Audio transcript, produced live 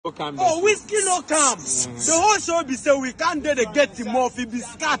Oh, Wizkid no come. The whole show be say we can't do the get him off. He be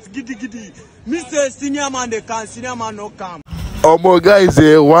scat giddy giddy. Mr. Senior man they can, senior man no come. Oh my guys,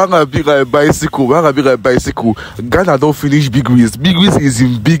 wanna be like bicycle, Ghana don't finish Big Wiz. Big Wiz is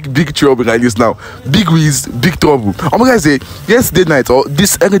in big trouble like this now. Big Wiz, big trouble. Oh my guys, yesterday night or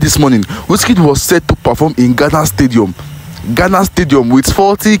early this morning, Wizkid was set to perform in Ghana Stadium with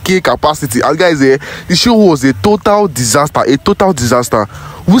 40,000 capacity. And guys, the show was a total disaster.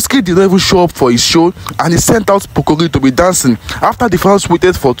 Wizkid did not even show up for his show, and he sent out Pokori to be dancing after the fans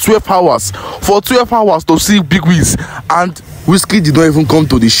waited for 12 hours to see Big Wiz, and Wizkid did not even come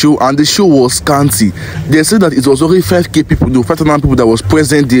to the show, and the show was scanty. They said that it was only 5,000 people, 5,000 people that was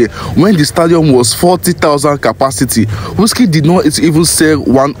present there when the stadium was 40,000 capacity. Wizkid did not even sell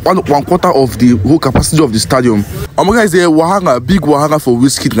one quarter of the whole capacity of the stadium. Oh my guys, big wahanga for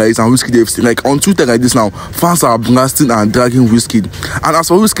Wizkid guys and Wizkid FC. Like on Twitter like this now, fans are blasting and dragging Wizkid. And as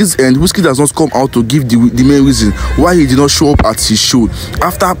for Wizkid's end, Wizkid has not come out to give the main reason why he did not show up at his show.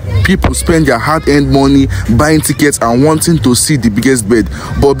 After people spend their hard-earned money buying tickets and wanting to see the biggest bed,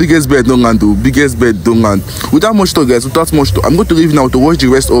 but biggest bed don't land. Without much talk guys, I'm going to leave now to watch the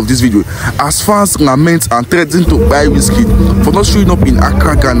rest of this video as fans lament and threaten to buy Wizkid for not showing up in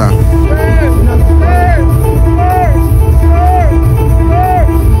Accra, Ghana.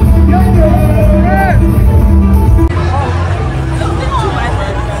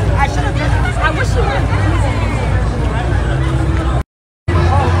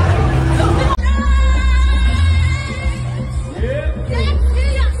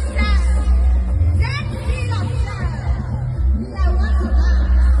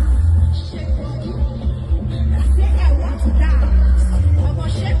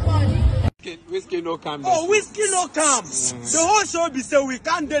 Wizkid no come. Oh, Wizkid no come. The whole show be say we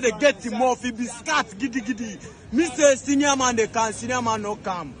can't do the get him off. He be scat giddy giddy. Mr. Senior man they can, senior man no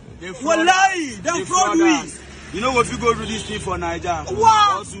come. Wallahi, them fraud we. You know what you go do this thing for Niger?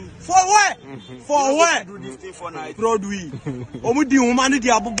 What? For where? For where? Do this thing for Niger. Fraud we. Omu di woman di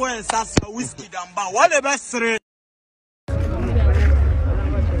abubo and sasa Wizkid and ba. What the best?